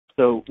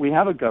So we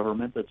have a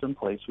government that's in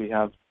place. We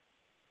have,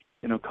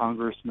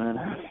 congressmen,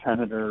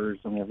 senators,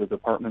 and we have the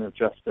Department of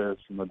Justice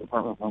and the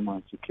Department of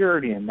Homeland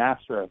Security and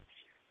NASA,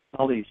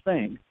 all these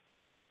things.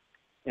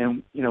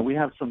 And, we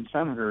have some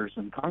senators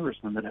and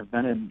congressmen that have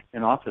been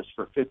in office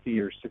for 50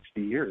 or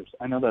 60 years.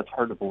 I know that's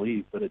hard to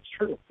believe, but it's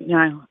true.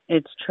 No,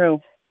 it's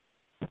true.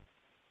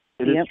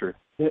 It is true.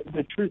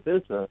 The truth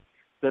is, though,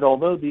 that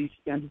although these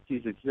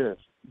entities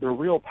exist, the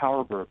real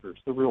power brokers,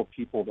 the real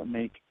people that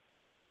make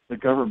the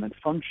government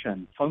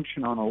function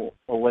on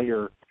a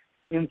layer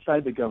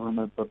inside the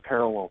government but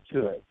parallel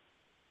to it.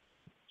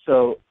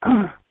 So,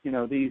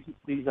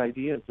 these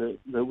ideas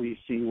that we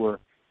see where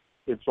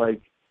it's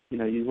like,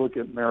 you look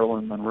at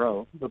Marilyn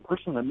Monroe, the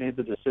person that made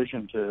the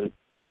decision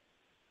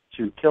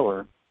to kill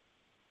her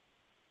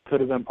could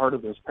have been part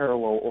of this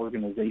parallel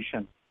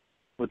organization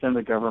within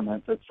the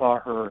government that saw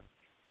her,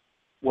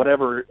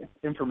 whatever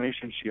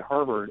information she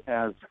harbored,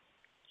 as,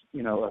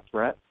 a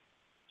threat.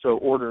 So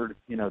ordered,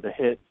 the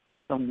hit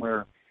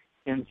somewhere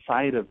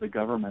inside of the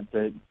government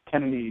that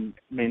Kennedy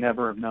may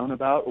never have known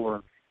about,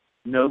 or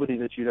nobody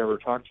that you'd ever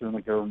talked to in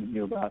the government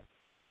knew about,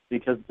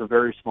 because it's a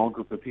very small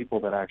group of people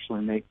that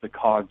actually make the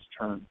cogs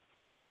turn.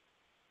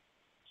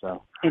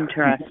 So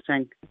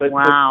interesting.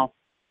 Wow.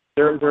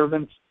 But there have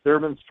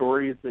been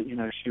stories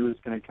that she was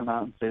going to come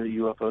out and say that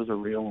UFOs are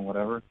real and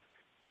whatever.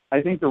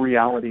 I think the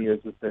reality is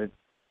that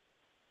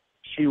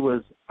she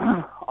was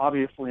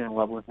obviously in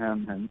love with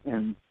him,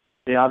 and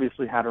they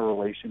obviously had a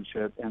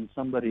relationship, and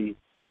somebody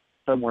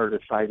somewhere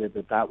decided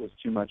that was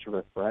too much of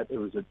a threat. It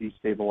was a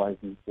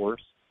destabilizing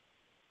force.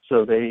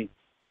 So they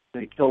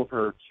killed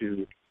her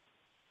to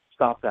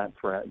stop that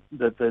threat.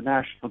 That the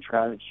national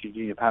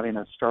tragedy of having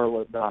a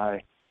starlet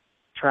die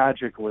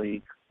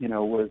tragically,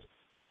 was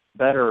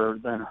better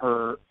than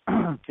her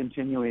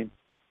continuing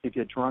to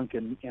get drunk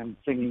and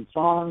singing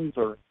songs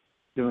or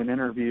doing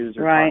interviews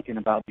or talking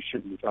about what she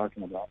shouldn't be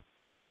talking about.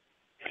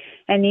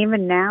 And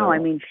even now,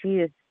 she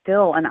is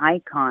still an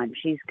icon.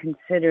 She's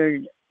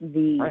considered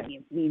the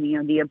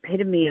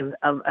epitome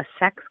of a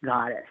sex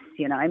goddess.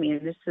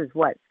 This is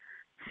what,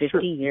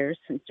 50 years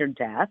since her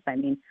death.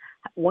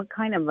 What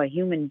kind of a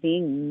human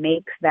being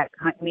makes that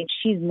kind?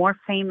 She's more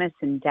famous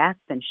in death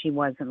than she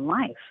was in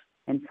life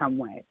in some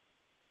ways.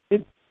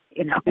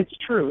 It's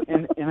true,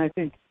 and I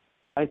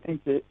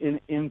think that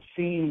in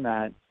seeing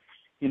that,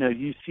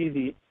 you see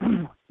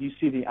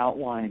the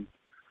outline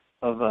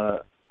of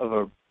a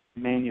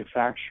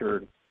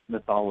manufactured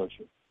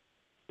mythology.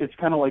 It's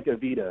kind of like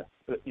Evita.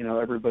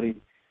 Everybody,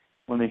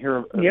 when they hear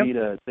of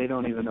Evita, they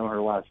don't even know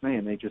her last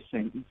name. They just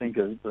think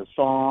of the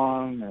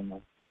song and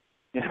the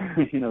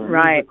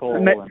right.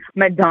 musical.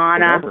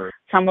 Madonna.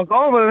 Some will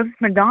go over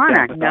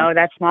Madonna. Yeah, no,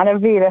 that's not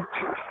Evita.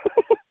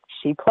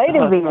 She played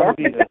Evita.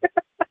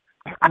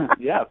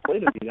 Yeah,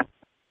 played Evita.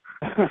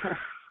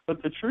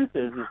 But the truth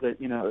is that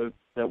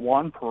that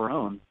Juan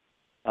Perón,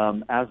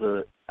 as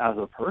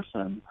a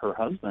person, her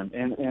husband,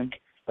 and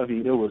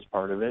Evita was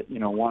part of it.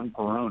 Juan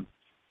Perón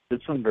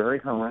did some very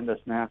horrendous,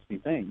 nasty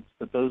things.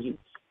 But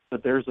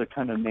there's a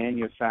kind of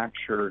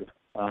manufactured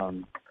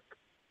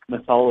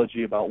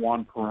mythology about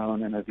Juan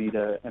Perón and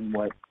Evita and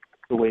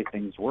the way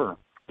things were.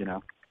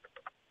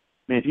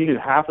 If you knew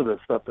half of the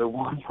stuff that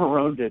Juan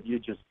Perón did,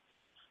 you'd just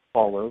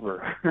fall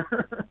over.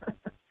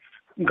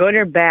 Good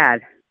or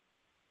bad?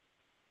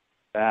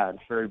 Bad,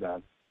 very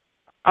bad.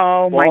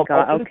 Oh, my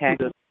God, okay.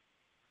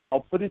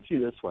 I'll put it to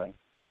you this way.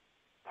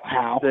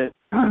 Wow. That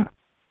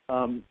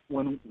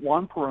when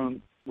Juan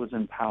Perón was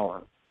in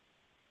power,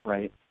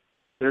 right,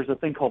 there's a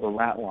thing called the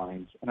rat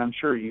lines, and I'm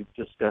sure you've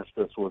discussed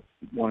this with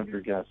one of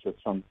your guests at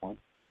some point.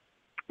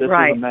 This is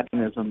a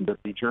mechanism that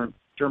the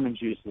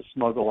Germans used to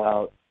smuggle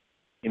out,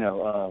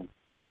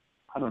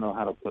 I don't know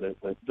how to put it,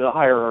 but the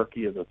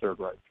hierarchy of the Third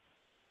Reich.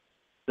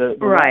 The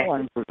rat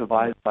lines were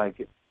devised by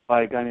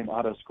a guy named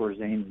Otto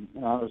Skorzeny.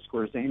 And Otto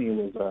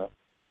Skorzeny was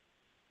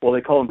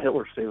they call him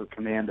Hitler's favorite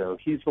commando.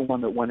 He's the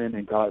one that went in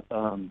and got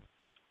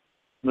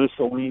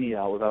Mussolini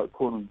out without,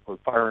 quote unquote,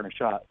 firing a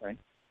shot, right?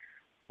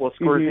 Well,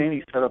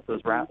 Skorzeny set up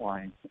those rat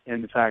lines.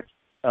 In fact,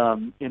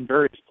 in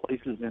various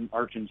places in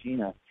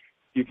Argentina,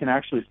 you can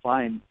actually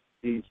find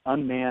these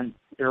unmanned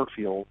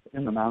airfields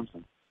in the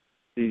mountains.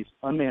 These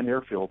unmanned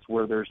airfields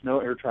where there's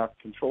no air traffic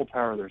control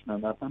tower, there's no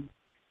nothing.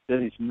 They're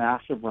these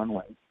massive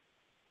runways.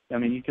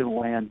 You can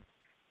land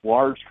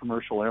large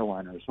commercial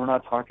airliners. We're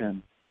not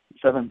talking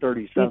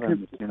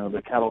 737s,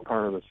 the cattle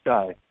car of the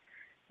sky.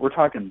 We're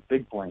talking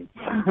big planes,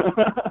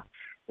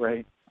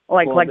 right?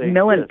 Like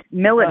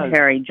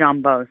military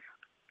jumbos.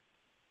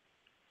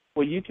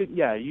 Well, you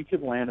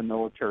could land a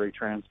military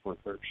transport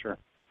there, sure.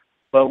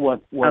 But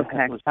what was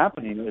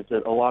happening is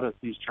that a lot of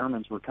these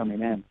Germans were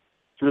coming in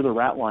through the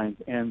rat lines,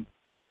 and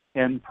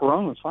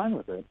Perón was fine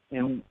with it.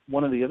 And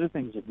one of the other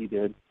things that he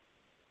did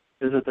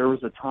is that there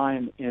was a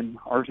time in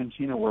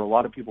Argentina where a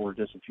lot of people were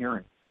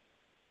disappearing,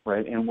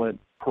 right? And what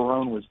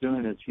Perón was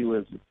doing is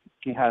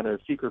he had a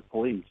secret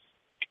police,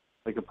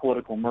 like a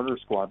political murder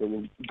squad that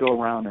would go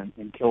around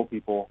and kill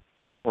people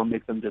or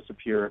make them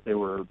disappear if they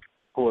were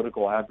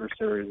political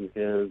adversaries of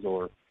his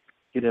or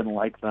he didn't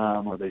like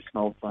them or they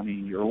smelled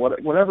funny or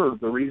whatever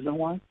the reason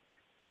was,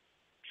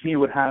 he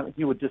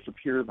would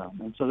disappear them.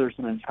 And so there's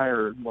an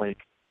entire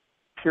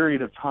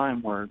period of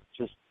time where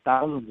just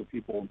thousands of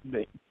people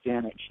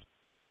vanished.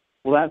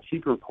 Well, that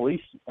secret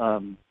police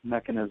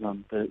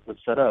mechanism that was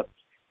set up,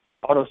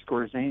 Otto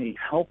Skorzeny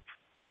helped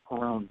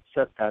Perón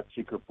set that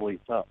secret police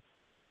up.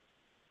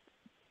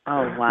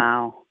 Oh,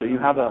 wow. So you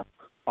have a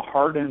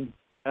hardened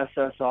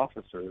SS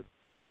officer.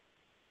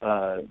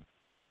 I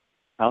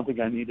don't think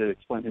I need to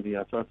explain who the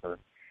SS are.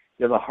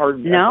 You have a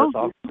hardened SS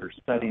officer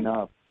setting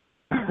up,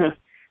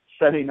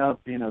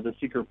 the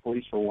secret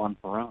police for Juan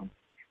Perón.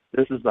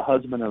 This is the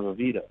husband of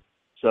Evita.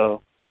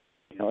 So,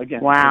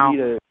 again, wow.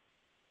 Evita is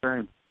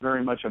very,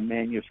 very much a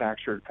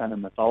manufactured kind of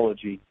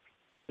mythology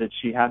that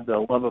she had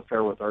the love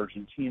affair with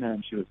Argentina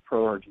and she was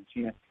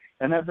pro-Argentina.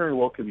 And that very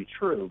well could be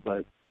true,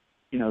 but,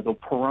 the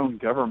Perón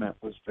government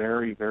was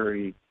very,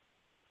 very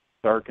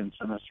dark and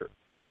sinister.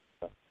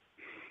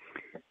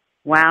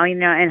 Wow,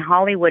 and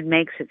Hollywood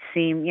makes it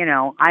seem,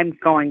 I'm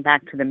going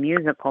back to the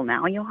musical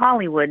now.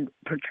 Hollywood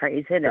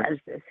portrays it as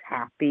this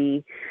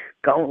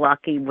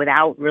happy-go-lucky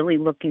without really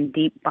looking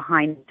deep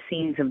behind the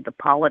scenes of the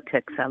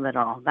politics of it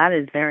all. That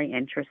is very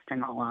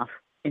interesting, Olav.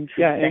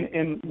 Interesting. Yeah,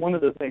 and one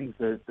of the things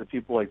that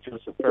people like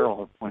Joseph Farrell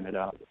have pointed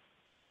out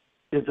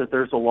is that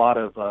there's a lot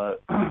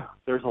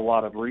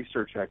of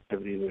research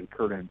activity that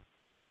occurred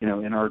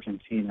in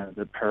Argentina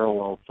that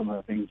parallels some of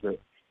the things that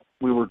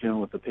we were doing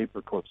with the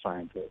paperclip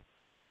scientists.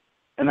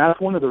 And that's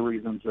one of the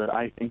reasons that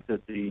I think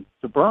that the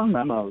Byrne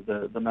memo,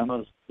 the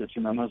two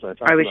memos I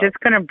talked about. I was just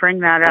going to bring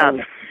that up.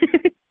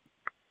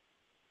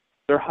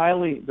 They're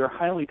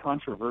highly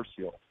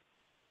controversial.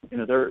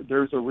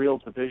 There's a real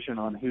division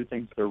on who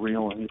thinks they're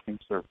real and who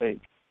thinks they're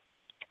fake.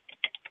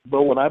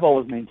 But what I've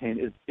always maintained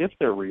is if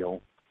they're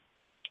real,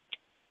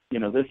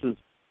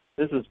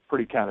 this is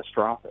pretty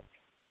catastrophic,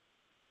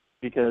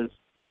 because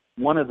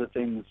one of the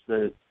things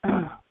that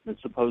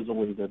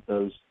supposedly that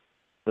those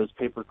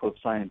paperclip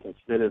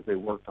scientists did is they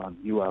worked on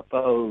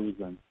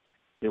UFOs and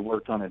they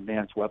worked on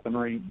advanced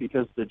weaponry,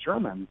 because the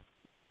Germans,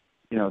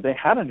 they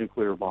had a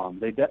nuclear bomb.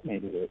 They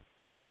detonated it.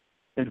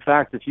 In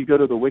fact, if you go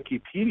to the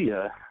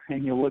Wikipedia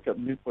and you look up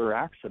nuclear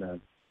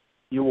accidents,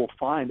 you will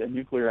find a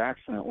nuclear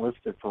accident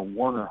listed for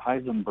Werner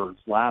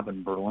Heisenberg's lab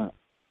in Berlin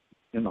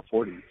in the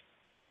 40s.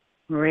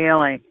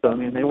 Really? So,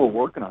 they were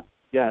working on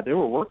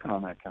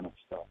that kind of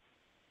stuff.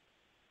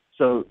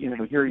 So,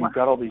 here you've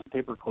got all these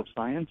paperclip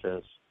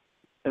scientists,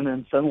 and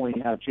then suddenly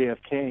you have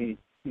JFK,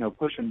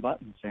 pushing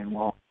buttons saying,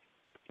 well,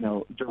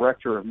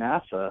 director of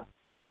NASA,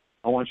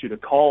 I want you to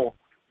call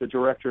the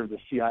director of the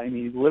CIA.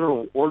 He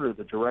literally ordered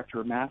the director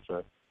of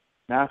NASA.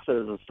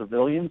 NASA is a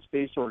civilian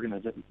space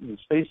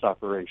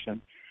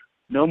operation,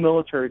 no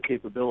military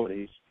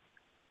capabilities,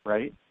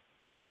 right?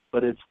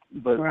 But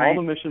all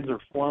the missions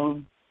are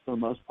flown for the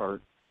most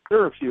part.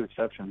 There are a few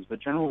exceptions, but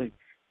generally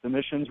the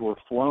missions were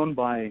flown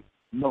by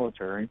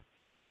military.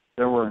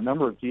 There were a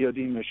number of DoD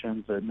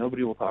missions that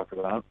nobody will talk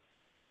about,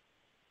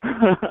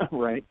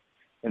 right?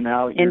 And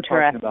now you're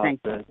talking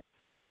about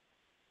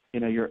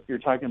you're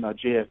talking about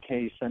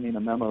JFK sending a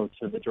memo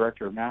to the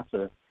director of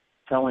NASA,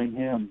 telling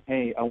him,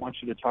 "Hey, I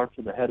want you to talk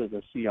to the head of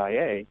the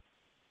CIA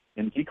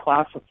and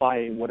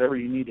declassify whatever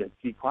you need to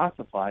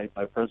declassify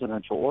by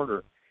presidential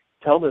order.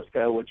 Tell this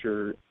guy what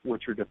your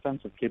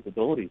defensive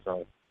capabilities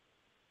are."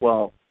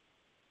 Well,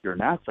 you're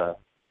NASA.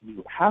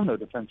 You have no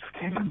defensive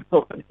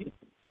capabilities.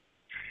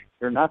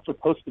 You're not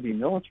supposed to be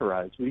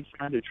militarized. We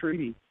signed a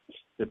treaty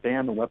that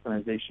banned the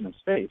weaponization of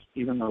space,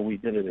 even though we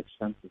did it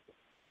extensively.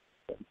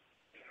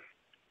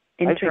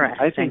 Interesting.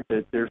 I think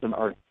that there's an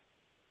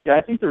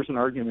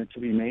argument to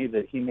be made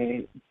that he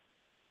made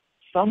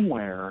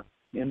somewhere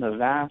in the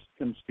vast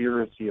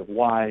conspiracy of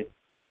why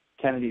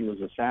Kennedy was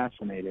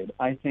assassinated.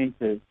 I think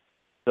that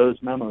those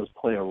memos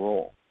play a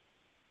role.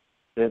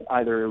 That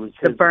either it was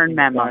the Byrne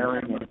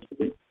memo.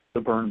 The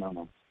Byrne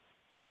memo.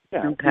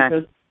 Yeah, okay.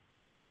 Because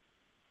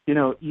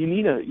you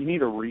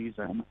need a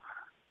reason,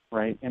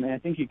 right? And I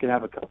think you could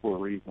have a couple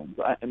of reasons.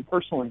 And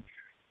personally,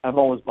 I've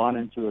always bought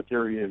into the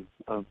theory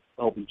of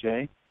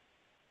LBJ.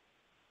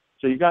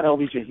 So you've got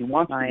LBJ. He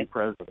wants to be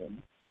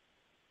president,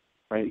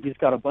 right? He's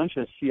got a bunch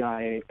of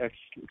CIA,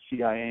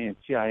 ex-CIA, and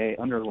CIA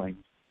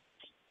underlings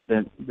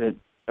that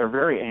are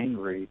very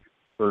angry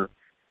for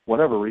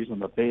whatever reason.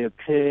 The Bay of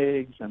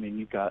Pigs.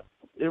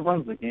 It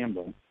runs the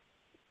gamut,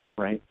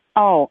 right?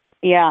 Oh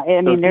yeah.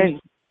 There's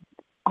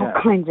all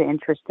kinds of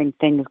interesting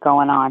things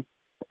going on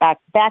back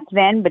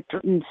then, but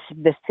in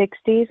the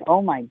 60s.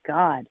 Oh my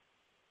God.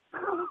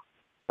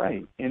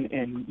 Right,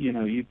 and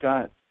you've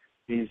got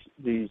these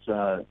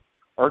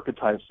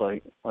archetypes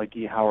like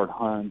E. Howard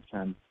Hunt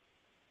and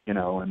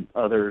and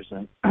others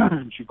and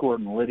G.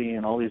 Gordon Liddy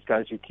and all these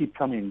guys who keep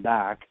coming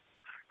back,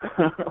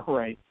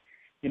 right?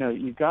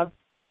 You've got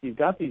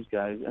these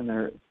guys and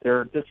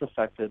they're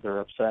disaffected, they're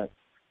upset,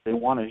 they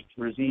want a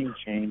regime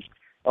change.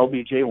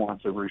 LBJ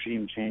wants a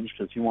regime change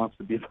because he wants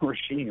to be the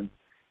regime,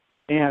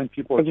 and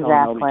people are telling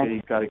LBJ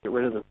you've got to get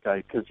rid of this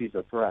guy because he's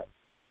a threat,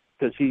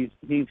 because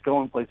he's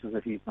going places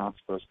that he's not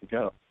supposed to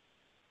go.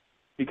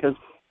 Because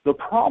The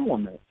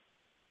problem is,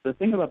 the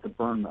thing about the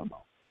Byrne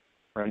memo,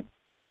 right?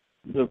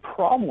 The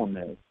problem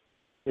is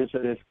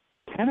that if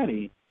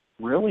Kennedy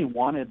really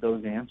wanted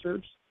those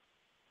answers,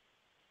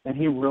 and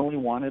he really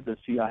wanted the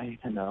CIA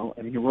to know,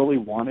 and he really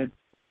wanted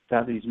to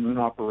have these moon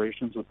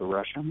operations with the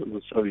Russians, with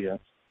the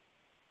Soviets,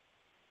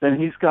 then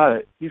he's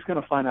going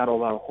to find out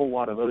about a whole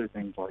lot of other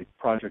things like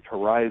Project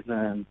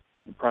Horizon,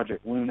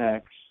 Project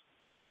Lunex,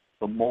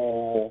 the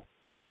Mole.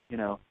 You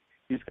know,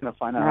 he's going to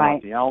find out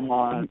about the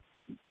Almont,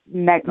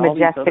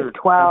 Majestic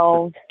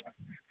 12.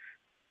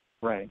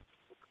 Right.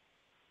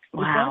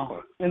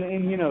 Wow. Exactly.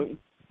 And you know,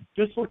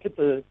 just look at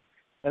the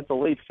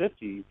late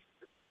 50s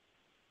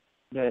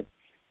that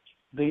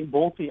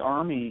both the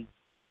Army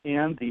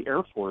and the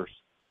Air Force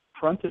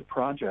fronted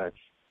projects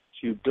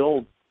to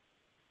build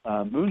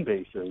moon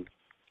bases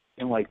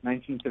in like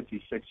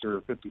 1956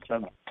 or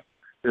 57.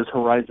 There's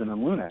Horizon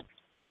and Lunex.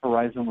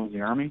 Horizon was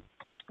the Army,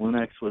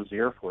 Lunex was the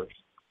Air Force.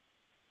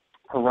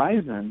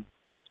 Horizon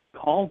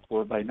called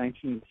for, by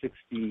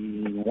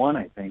 1961,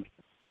 I think,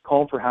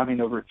 called for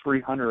having over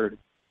 300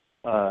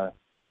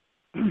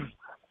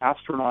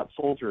 astronaut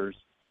soldiers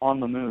on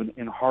the moon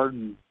in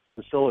hardened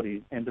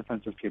facilities and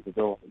defensive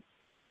capabilities,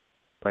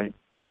 right?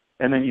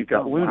 And then you've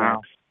got Lunex.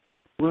 Wow.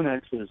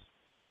 Lunex is,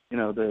 you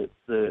know, the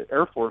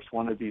Air Force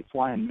wanted to be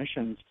flying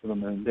missions to the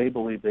moon. They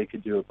believed they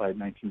could do it by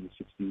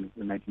 1960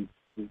 or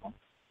 1961.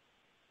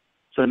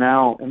 So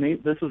now, and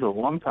this is a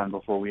long time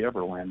before we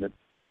ever landed.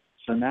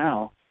 So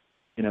now,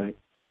 you know,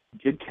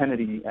 did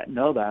Kennedy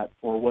know that,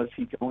 or was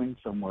he going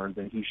somewhere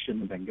that he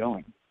shouldn't have been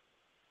going?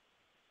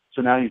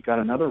 So now you've got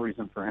another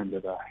reason for him to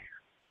die.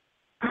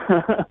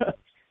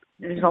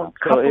 There's a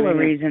couple of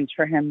reasons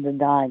for him to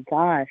die.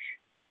 Gosh.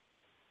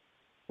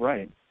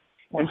 Right.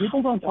 And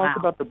people don't talk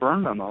about the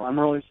Byrne memo. I'm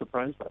really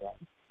surprised by that.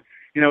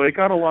 You know, it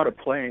got a lot of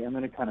play, and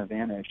then it kind of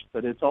vanished.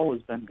 But it's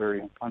always been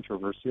very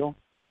controversial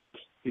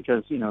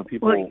because, you know,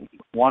 people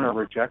want to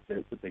reject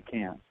it, but they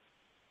can't.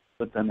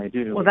 But then they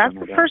do. Well, that's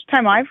the first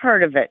time I've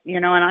heard of it, you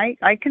know, and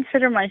I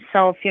consider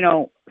myself, you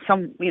know,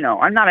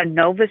 I'm not a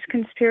novice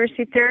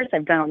conspiracy theorist.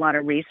 I've done a lot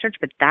of research,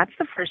 but that's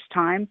the first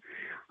time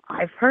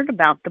I've heard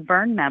about the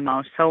Byrne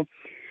memo. So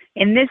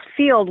in this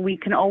field, we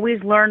can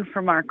always learn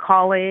from our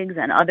colleagues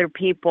and other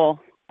people.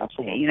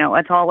 Absolutely. You know,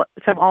 it's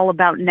all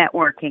about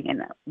networking.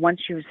 And once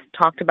you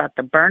talked about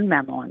the Byrne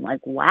memo, I'm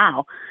like,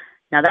 wow,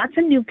 now that's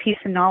a new piece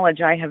of knowledge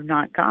I have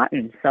not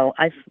gotten. So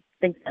I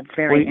think that's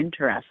very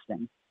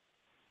interesting.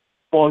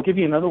 Well, I'll give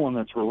you another one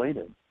that's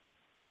related.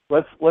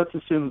 Let's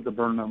assume that the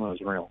Byrne memo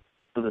is real,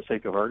 for the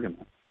sake of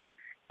argument,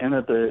 and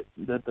that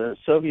the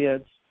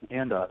Soviets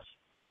and us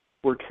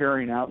were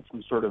carrying out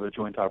some sort of a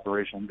joint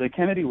operation that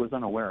Kennedy was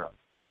unaware of.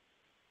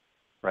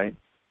 Right.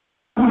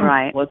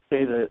 Right. Let's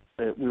say that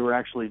we were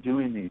actually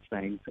doing these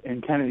things,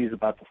 and Kennedy's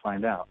about to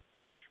find out.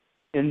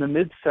 In the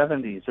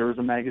mid-'70s, there was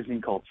a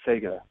magazine called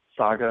Sega,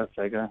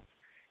 and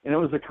it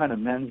was a kind of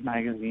men's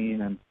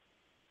magazine, and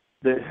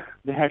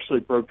they actually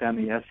broke down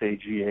the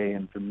SAGA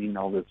and to mean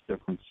all this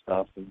different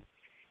stuff and,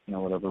 you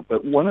know, whatever.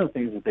 But one of the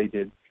things that they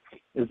did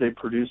is they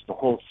produced a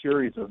whole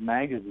series of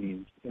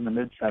magazines in the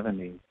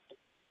mid-'70s,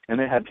 and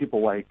they had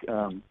people like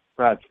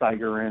Brad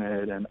Steiger in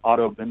it, and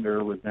Otto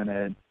Binder was in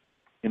it.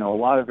 You know, a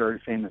lot of very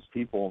famous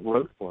people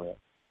wrote for it,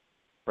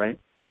 right?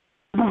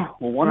 Well,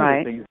 one of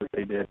the things that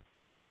they did,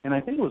 and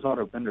I think it was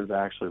Otto Binder that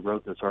actually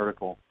wrote this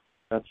article.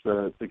 That's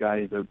the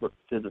guy that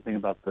did the thing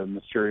about the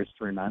mysterious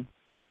three men.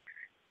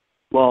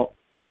 Well,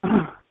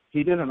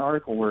 he did an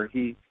article where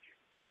he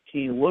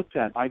looked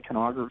at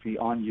iconography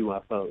on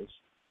UFOs.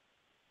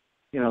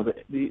 You know,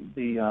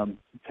 the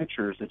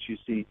pictures that you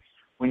see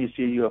when you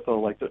see a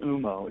UFO, like the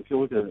UMO. If you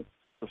look at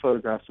the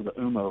photographs of the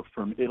UMO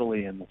from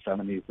Italy in the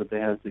 70s, that they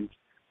have these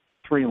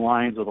three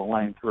lines with a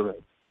line through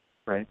it,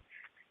 right?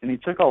 And he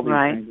took all these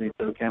things and he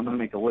said, okay, I'm going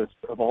to make a list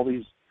of all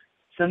these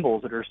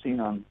symbols that are seen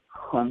on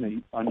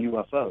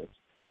UFOs.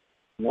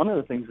 One of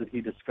the things that he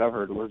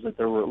discovered was that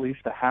there were at least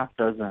a half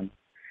dozen.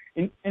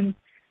 And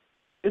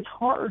it's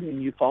hard in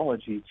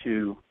ufology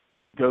to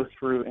go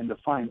through and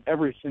define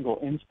every single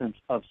instance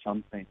of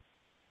something,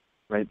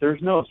 right?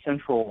 There's no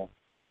central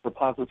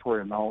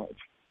repository of knowledge.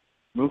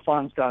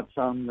 MUFON's got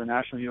some, the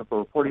National UFO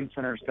Reporting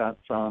Center's got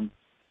some,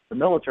 the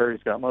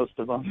military's got most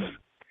of them.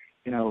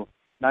 You know,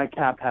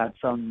 NICAP had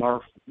some,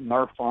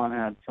 NARFON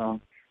had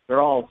some.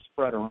 They're all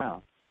spread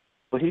around.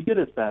 But he did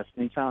his best,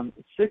 and he found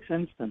 6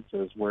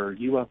 instances where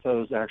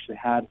UFOs actually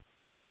had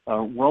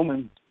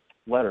Roman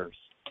letters,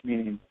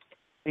 meaning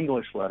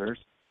English letters,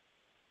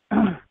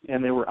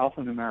 and they were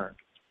alphanumeric.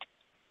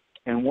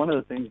 And one of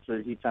the things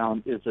that he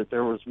found is that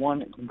there was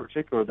one in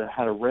particular that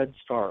had a red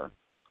star,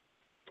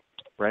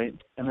 right?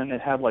 And then it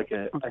had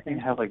I think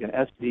it had like an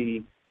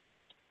SD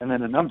and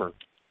then a number.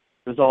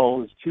 It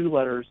was 2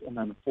 letters and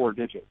then 4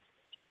 digits.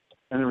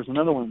 And there was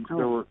another one,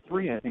 there were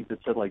 3, I think, that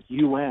said like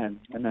UN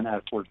and then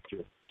had 4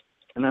 digits.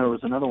 And then there was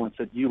another one that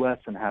said US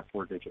and had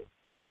 4 digits.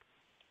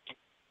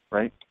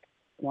 Right?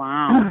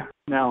 Wow.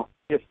 Now,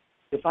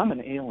 if I'm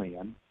an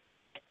alien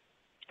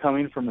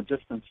coming from a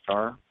distant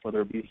star,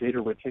 whether it be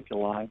Zeta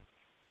Reticuli,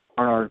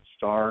 Barnard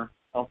Star,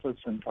 Alpha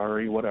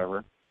Centauri,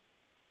 whatever,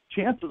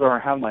 chances are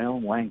I have my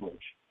own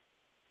language.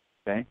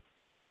 Okay?